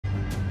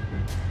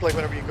Like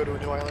whenever you go to a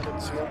new island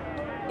and see them.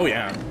 Oh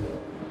yeah.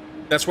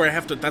 That's why I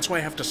have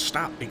to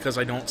stop, because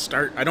I don't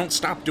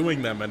stop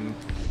doing them, and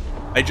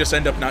I just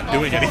end up not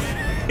doing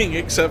anything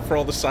except for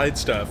all the side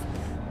stuff.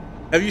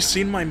 Have you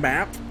seen my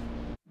map?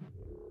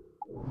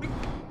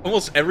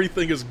 Almost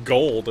everything is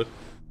gold.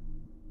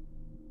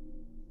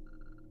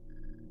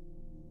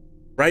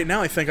 Right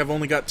now I think I've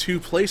only got 2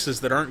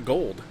 places that aren't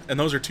gold, and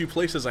those are 2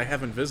 places I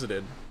haven't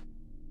visited.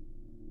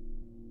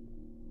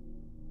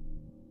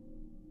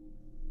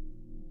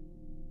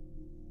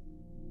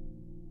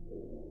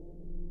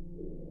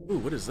 Ooh,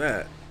 what is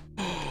that?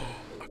 Oh,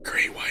 a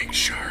great white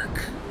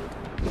shark.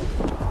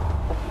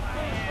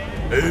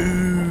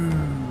 Ooh.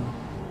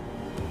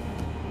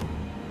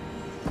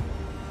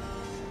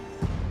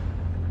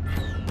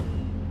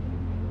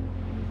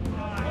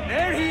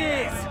 There he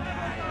is!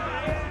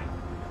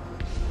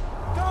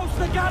 Goes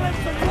the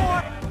gallants of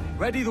war!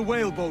 Ready the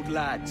whaleboat,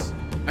 lads.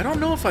 I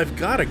don't know if I've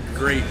got a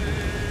great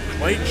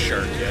white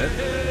shark yet.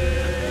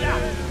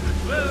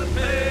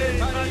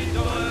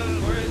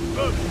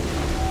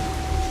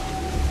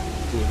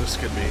 Ooh, this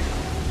could be.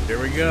 Here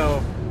we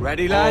go.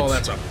 Ready, lads? Oh,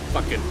 that's a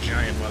fucking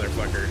giant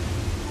motherfucker.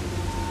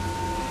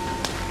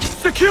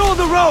 Secure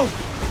the rope!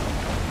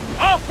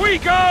 Off we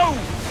go!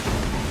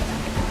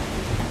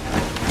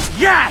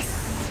 Yes!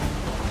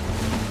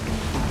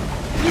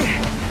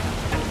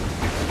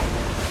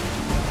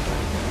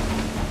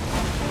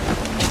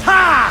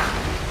 Ha!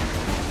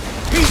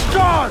 He's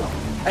gone!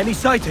 Any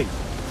sighting?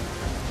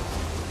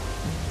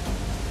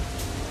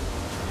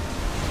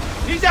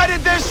 He's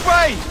headed this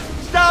way!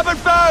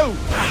 Starboard bow!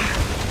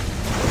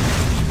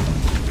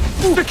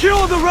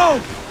 Secure the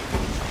rope!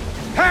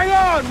 Hang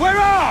on, we're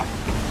off!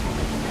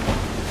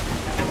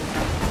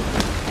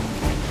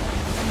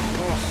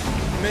 Oh,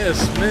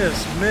 miss.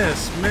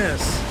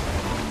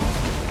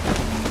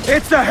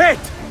 It's a hit!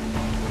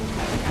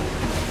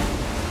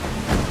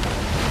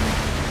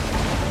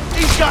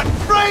 He's got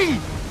free!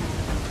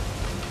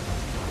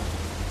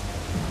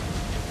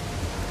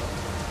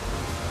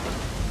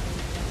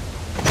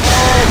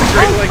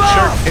 Great white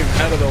shark came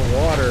out of the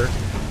water.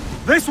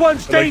 This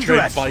one's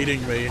dangerous! Tried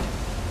biting me.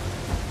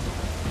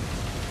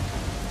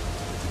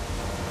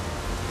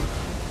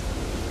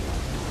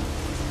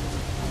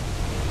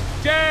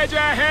 Dead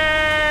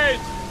ahead!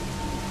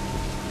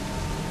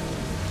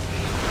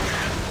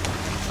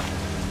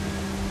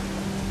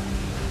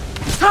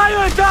 Tie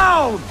her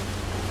down!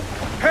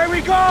 Here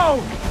we go!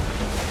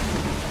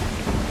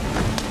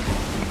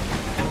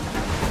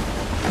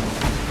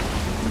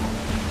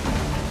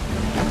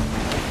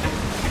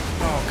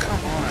 Oh,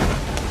 come on.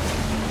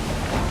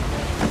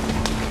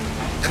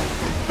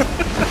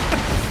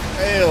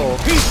 Fail.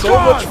 He's so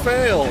gone. much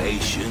fail.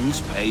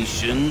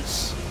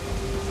 Patience.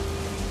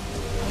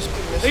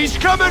 He's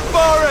coming for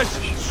us!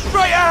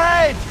 Straight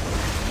ahead!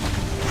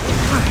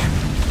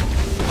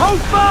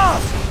 Hold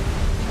fast!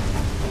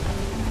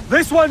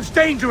 This one's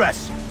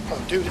dangerous!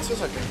 Oh, dude, it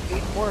says I've got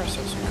 8 more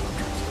associate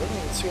contracts. I don't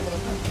even see them in the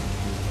map.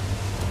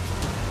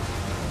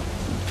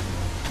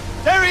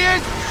 There he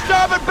is!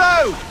 Starboard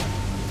bow!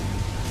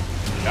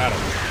 Got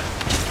him.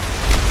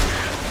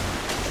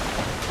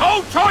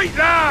 Hold tight,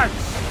 lads!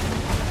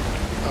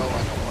 Oh,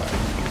 I know why.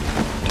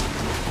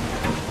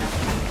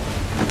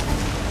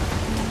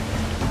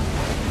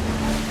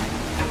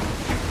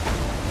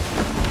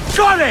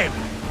 Got him!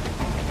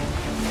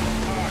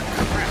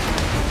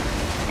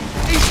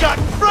 He's got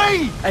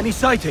free! Any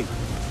sighting?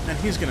 And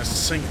he's gonna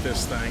sink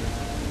this thing.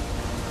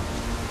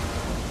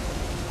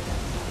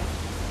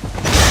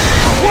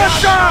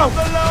 Watch out!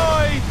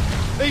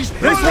 This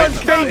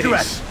one's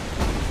dangerous!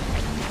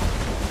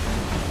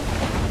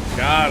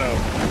 Got him.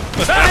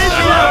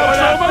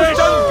 Almost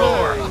done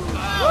for!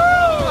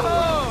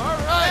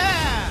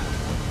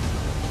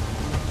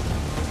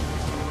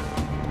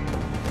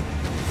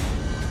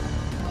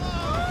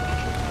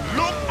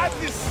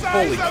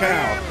 Holy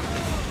cow.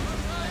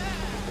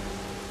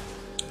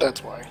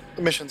 That's why.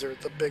 The missions are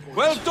the big ones.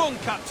 Well done,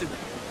 Captain!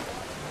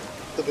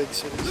 The big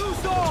cities.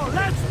 Loose all!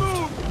 Let's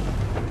move!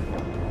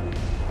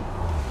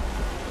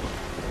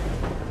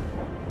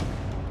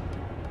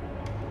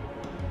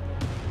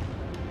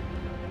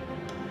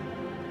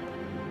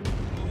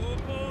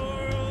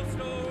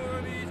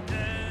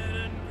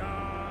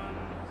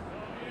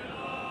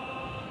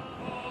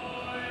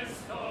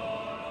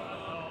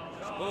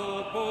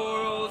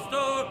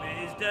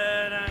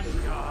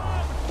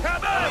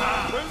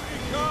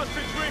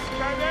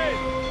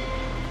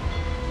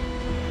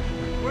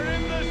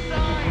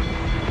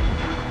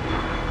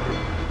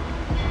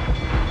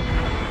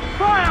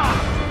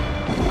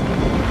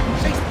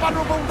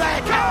 Vulnerable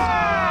there!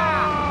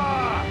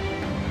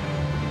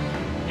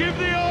 Give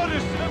the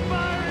orders to the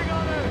firing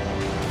on us!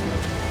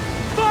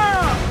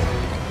 Fire!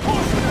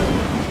 Push them!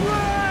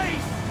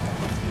 Race!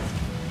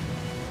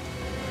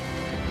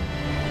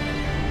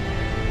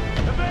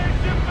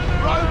 Evasion for the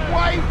rope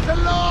wave to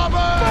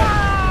larboard!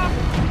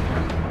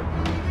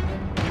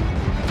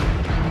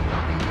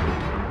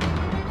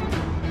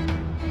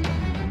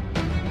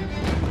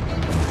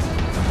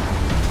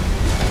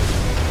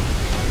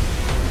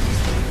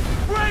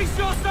 Brace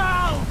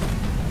yourself!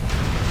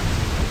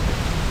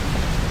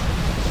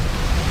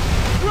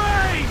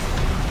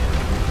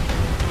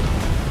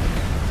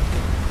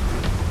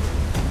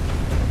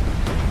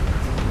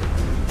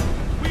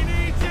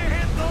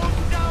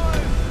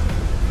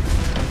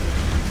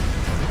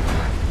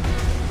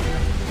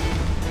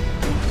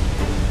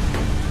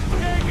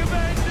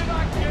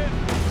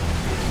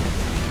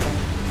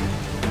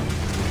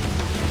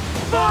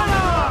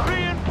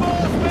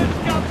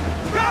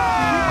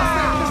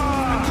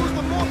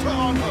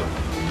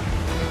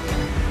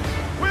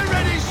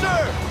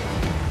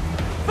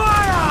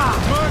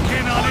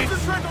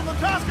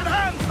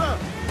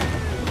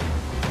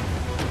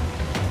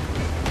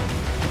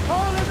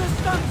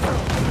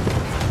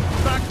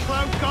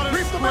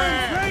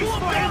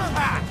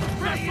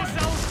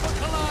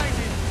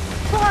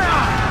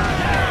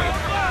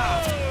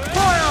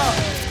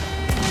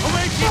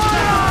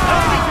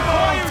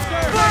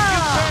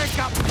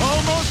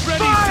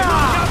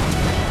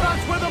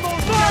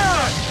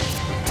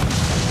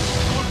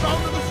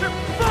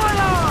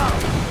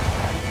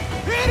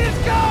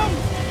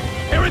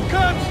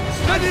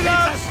 Ready,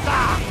 lads!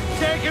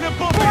 Taking a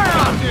bump in.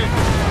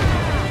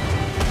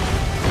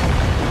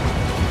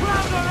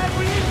 Ground on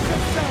every inch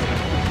of sail!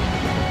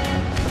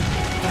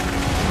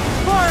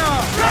 Fire!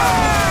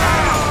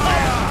 Fire!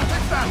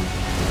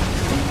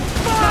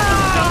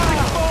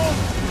 Fire!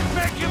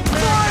 Make him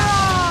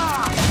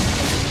fire!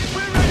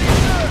 We're ready,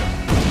 sir!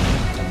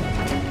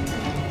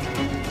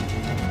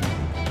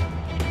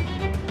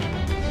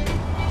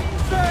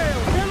 Sail!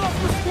 Get off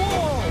the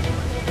squall!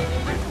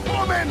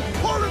 Four men!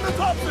 Pull in the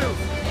topsails!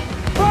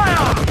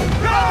 Fire!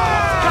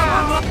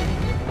 Fire!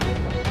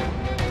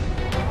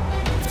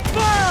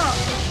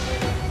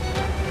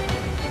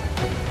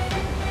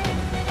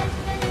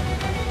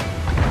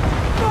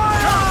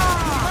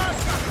 Fire!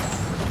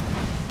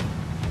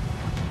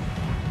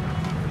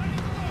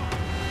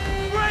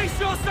 Brace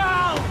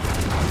yourselves!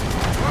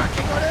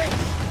 Working on it!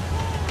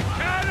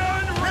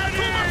 Cannon ready!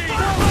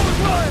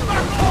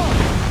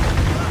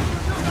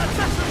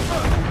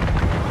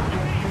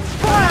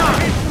 Fire!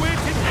 Hit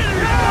with his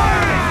enemy!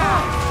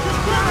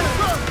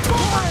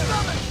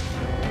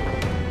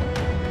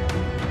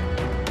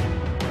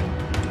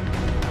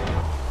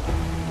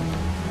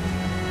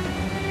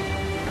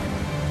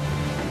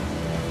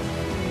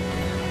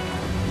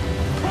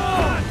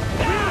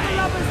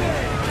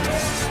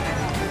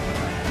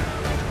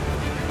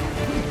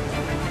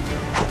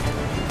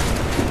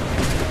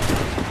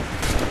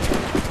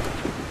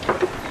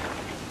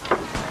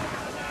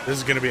 This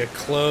is gonna be a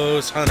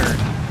close hunter.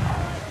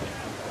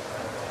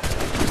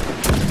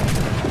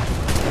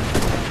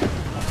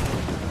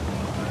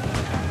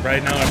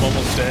 Right now I'm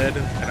almost dead,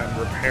 and I'm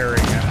repairing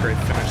after I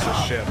finish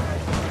this ship.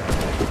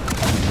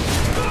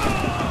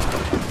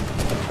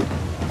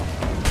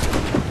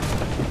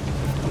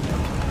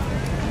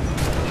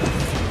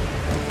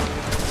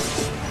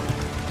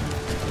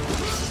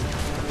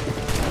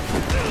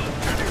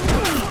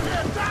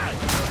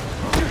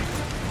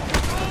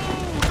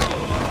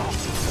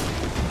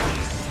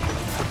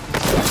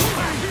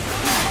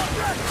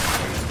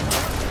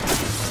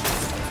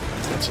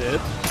 That's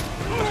it.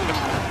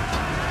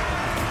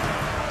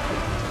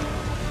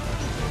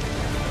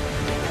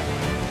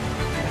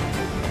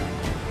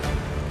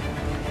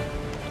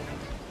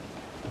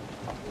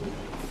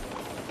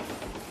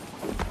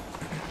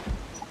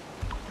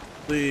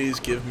 Please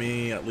give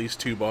me at least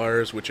 2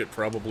 bars, which it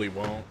probably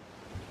won't.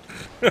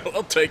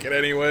 I'll take it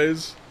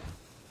anyways.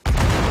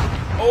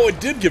 Oh, it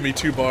did give me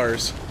 2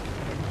 bars.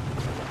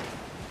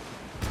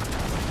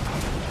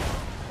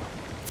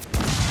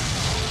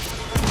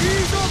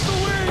 Ease off the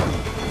wind!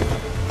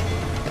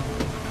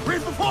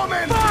 Reef the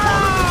foreman!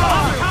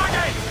 Fire!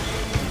 Target!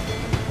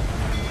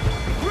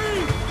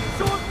 Reef!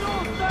 Short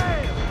north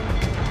sail!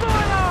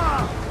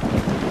 Fire!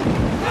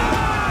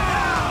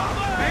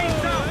 Fire!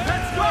 Mains up!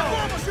 Let's go!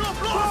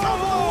 Blow us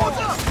over the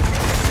water!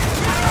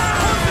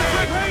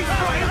 Concentrate race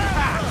for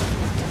impact!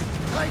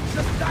 Take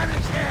some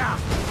damage here!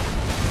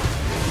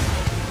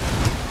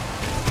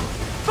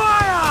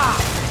 Fire!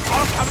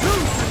 Our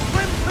caboose and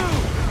swim too!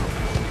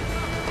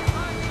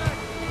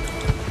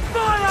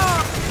 Fire!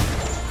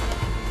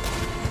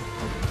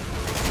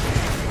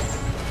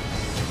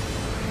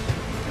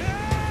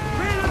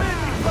 Reel 'em in,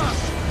 fuck!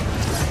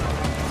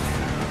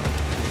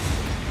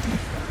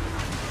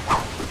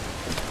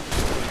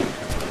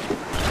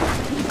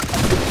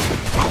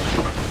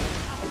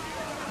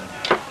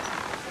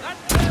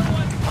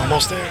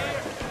 Almost there.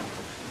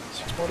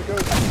 6 more to go.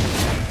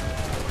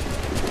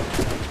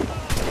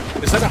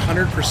 Is that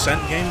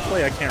 100%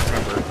 gameplay? I can't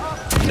remember.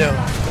 No.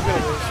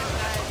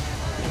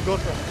 I'm going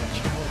for a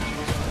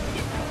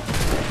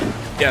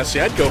Yeah,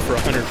 see, I'd go for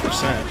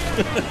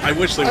 100%. I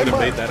wish they would have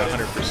made that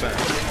 100%.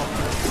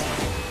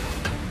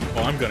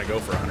 Well, I'm gonna go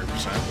for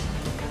 100%.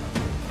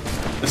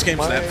 This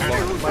game's that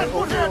fun. My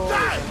overall is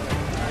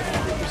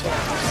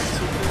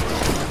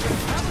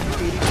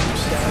 82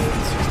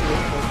 sides,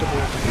 68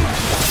 multiple.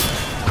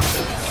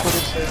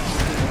 Total says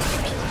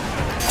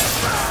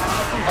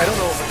 82%. I don't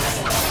know if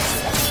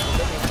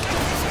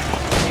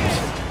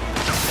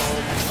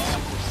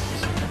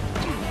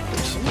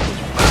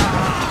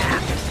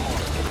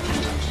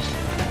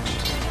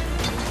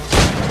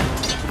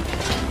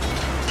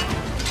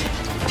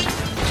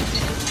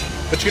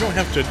But you don't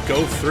have to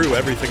go through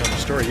everything on the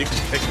story. You can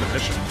pick the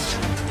missions.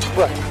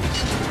 right.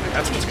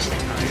 That's what's gonna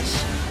be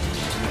nice.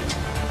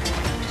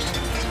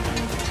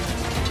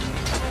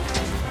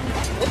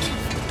 Whoops.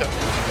 Done.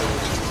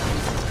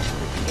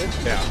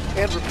 Yeah.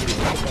 And repeating it.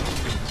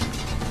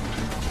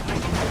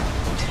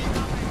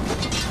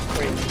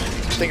 Wait,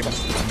 think about it.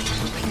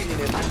 Repeating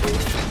it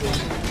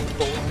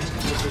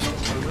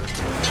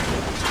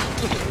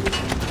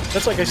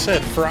That's like I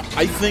said.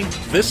 I think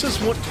this is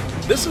one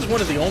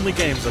of the only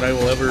games that I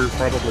will ever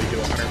probably do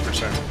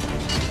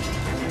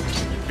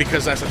 100%.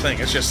 Because that's the thing.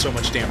 It's just so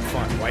much damn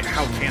fun. Like,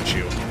 how can't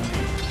you?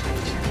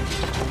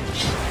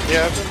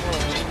 Yeah, I've been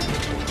wrong.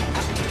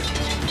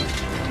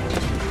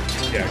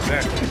 Yeah,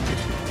 exactly.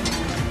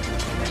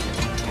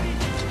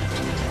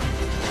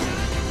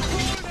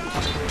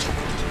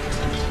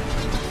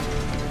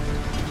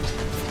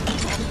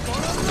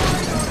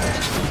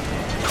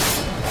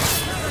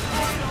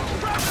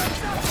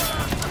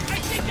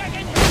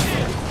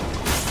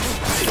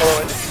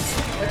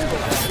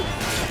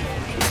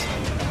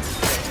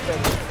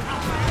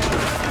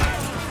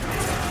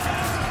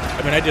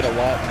 I mean, I did a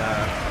lot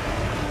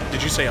in,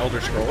 did you say Elder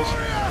Scrolls?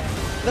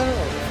 No,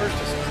 the first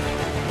Assassin's Creed.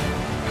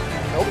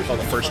 Elder Oh, the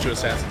Scrolls first fun. 2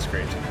 Assassin's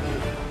Creed.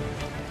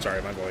 Sorry,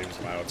 my volume's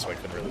loud, so I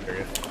couldn't really hear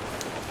you.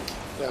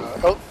 Yeah,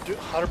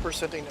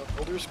 100%ing of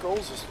Elder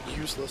Scrolls is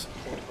useless and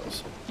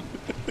pointless.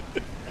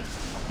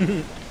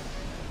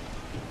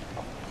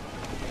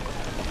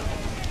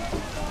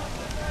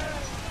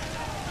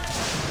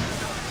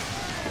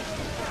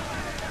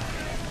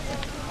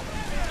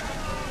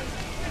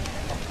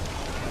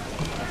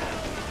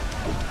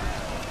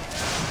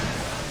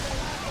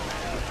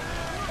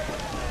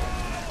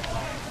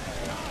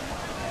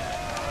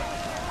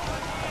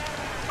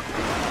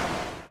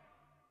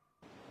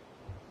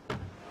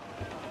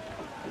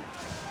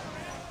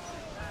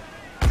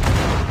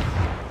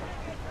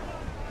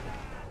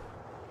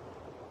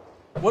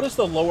 What does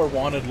the lower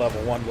wanted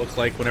level 1 look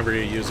like whenever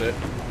you use it?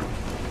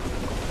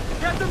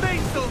 Get the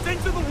mainsails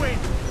into the wind!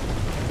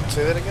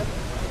 Say that again?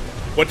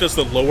 What does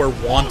the lower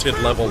wanted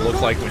level look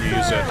like when you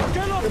use it?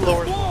 Get up It the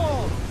lowers-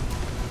 wall!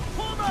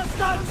 Pull that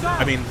stands out!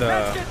 I mean,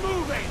 Let's get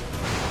moving!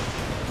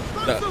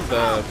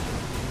 The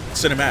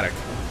cinematic.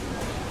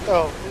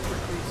 Oh, it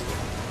increased.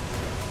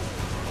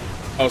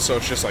 Oh, so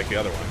it's just like the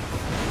other one.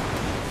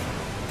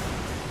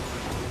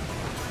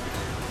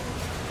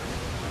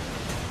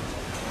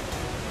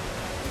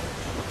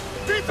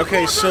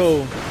 Okay,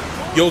 so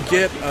you'll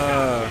get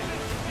a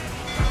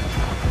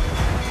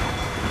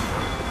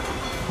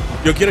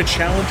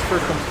challenge for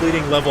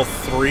completing level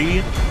 3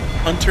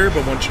 Hunter,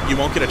 but you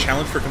won't get a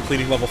challenge for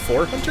completing level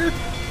 4 Hunter?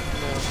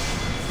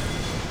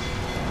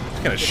 It's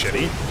kind of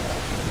shitty.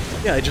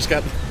 Yeah, I just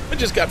got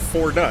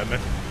 4 done.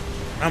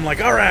 I'm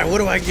like, all right, what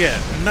do I get?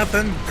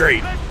 Nothing?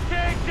 Great. Let's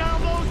take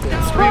down those Yeah,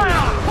 down. 3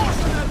 was-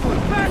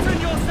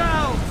 Fasten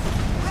yourselves!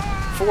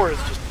 4 is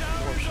just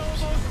more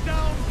ships. Almost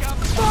down,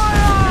 Captain.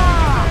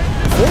 Fire!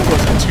 4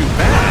 wasn't too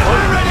bad.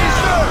 Ready,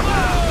 sir!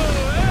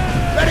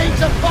 Ready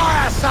to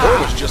fire, 4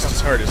 was just as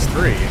hard as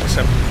 3,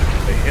 except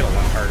they hit a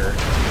lot harder.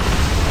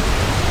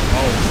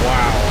 Oh,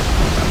 wow.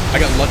 I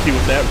got lucky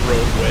with that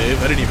rogue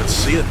wave. I didn't even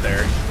see it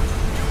there.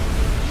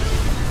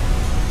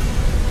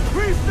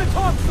 Grease the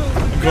topsails!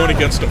 I'm going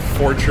against a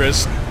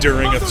fortress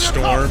during a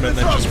storm and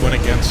then just went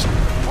against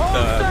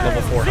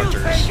level 4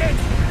 hunters.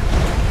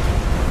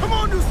 Come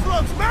on, you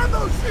slugs! Man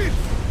those ships!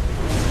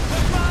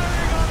 They're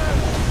firing on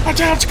us! What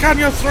else can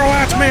you throw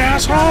at me,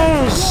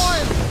 assholes?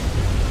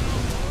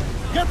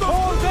 Get the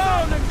fall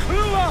down and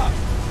clue up!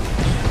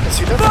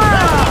 See, that's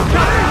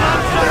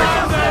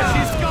There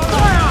she's gone!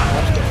 Fire!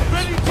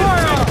 Ready to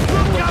fire!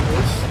 Look up!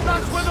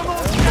 That's where the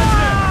most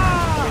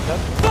fire!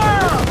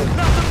 Fire!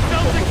 That's the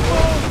Celtic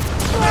foe!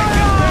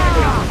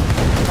 Fire!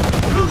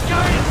 Blue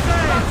giant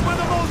say! That's where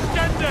the most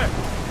tender!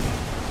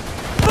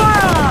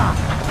 Fire!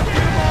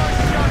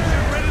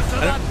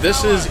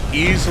 This is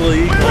easily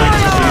going to be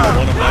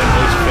one of my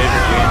most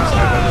favorite games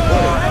I've ever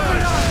played.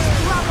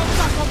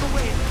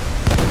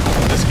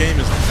 This game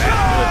is that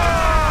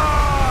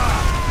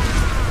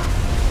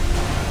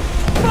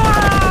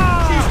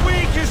She's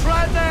weak, is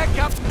right there,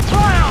 Captain.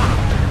 Fire!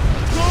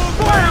 Go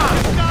fire!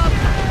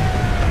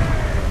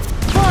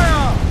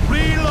 Fire!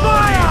 Reload!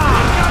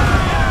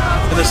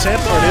 Fire! good. And the sad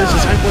part is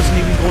I wasn't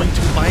even going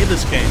to buy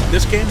this game.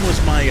 This game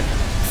was my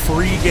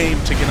free game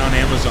to get on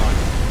Amazon.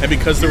 And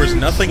because there was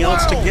nothing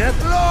else to get,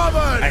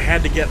 I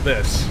had to get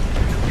this.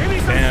 Give me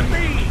some And,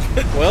 speed!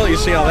 well, you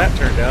see how that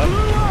turned out.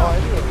 Oh, I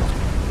knew it was.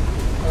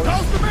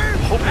 Toss them in!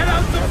 And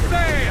out the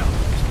sail!